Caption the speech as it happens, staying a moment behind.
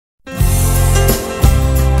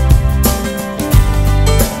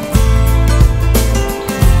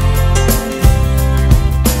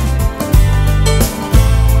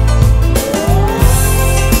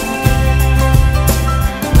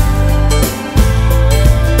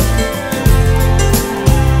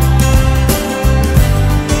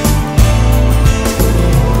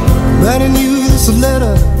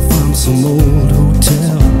some old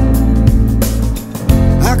hotel.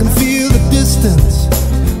 I can feel the distance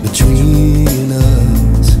between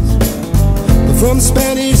us, but from the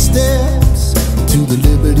Spanish Steps to the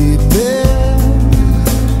Liberty Bell,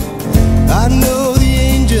 I know the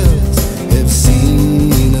angels have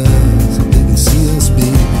seen us, they can see us,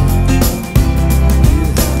 baby.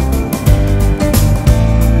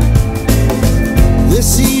 They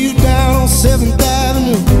see you down on 7th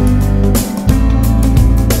Avenue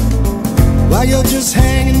while you're just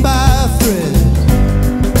hanging by a thread,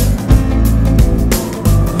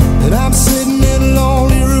 and I'm sitting in a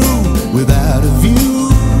lonely room without a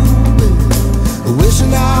view,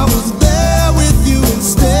 wishing I was there with you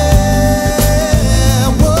instead.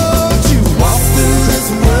 Won't you walk through this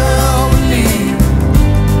world with me?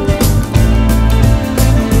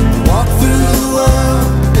 Walk through the world,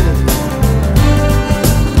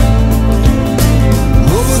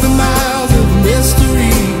 over the miles of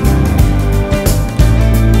mystery.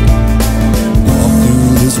 Walk through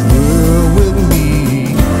this world with me.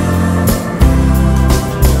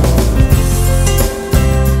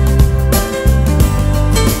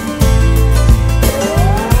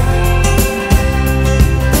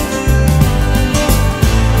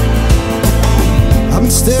 I'm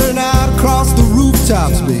staring out across the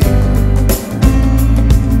rooftops, babe.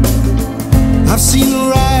 I've seen the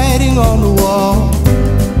writing on the wall,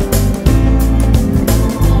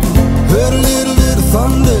 heard a little bit of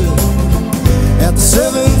thunder at the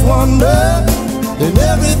 7th wonder, and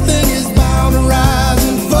everything is bound to rise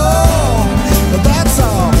and fall. But that's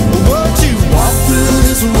all. Won't you walk through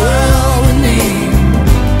this world with me?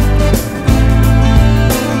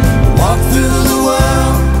 Walk through the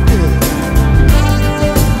world,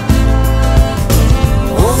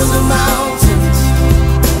 over the mountains,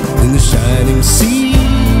 in the shining sea.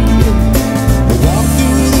 Walk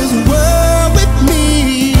through this world with me.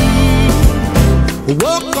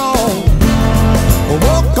 Walk on,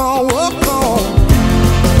 walk on, walk on,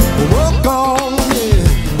 walk on, yeah.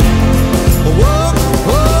 Walk,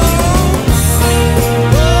 walk,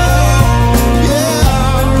 yeah.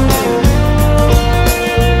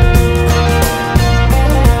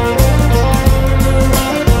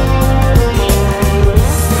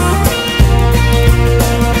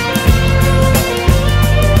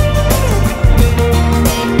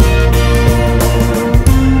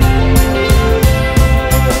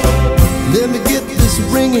 Let me get this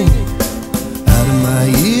ringing out of my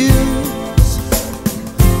ears.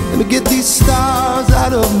 Let me get these stars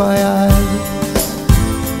out of my eyes.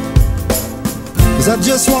 'Cause I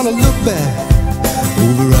just want to look back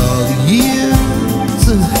over all the years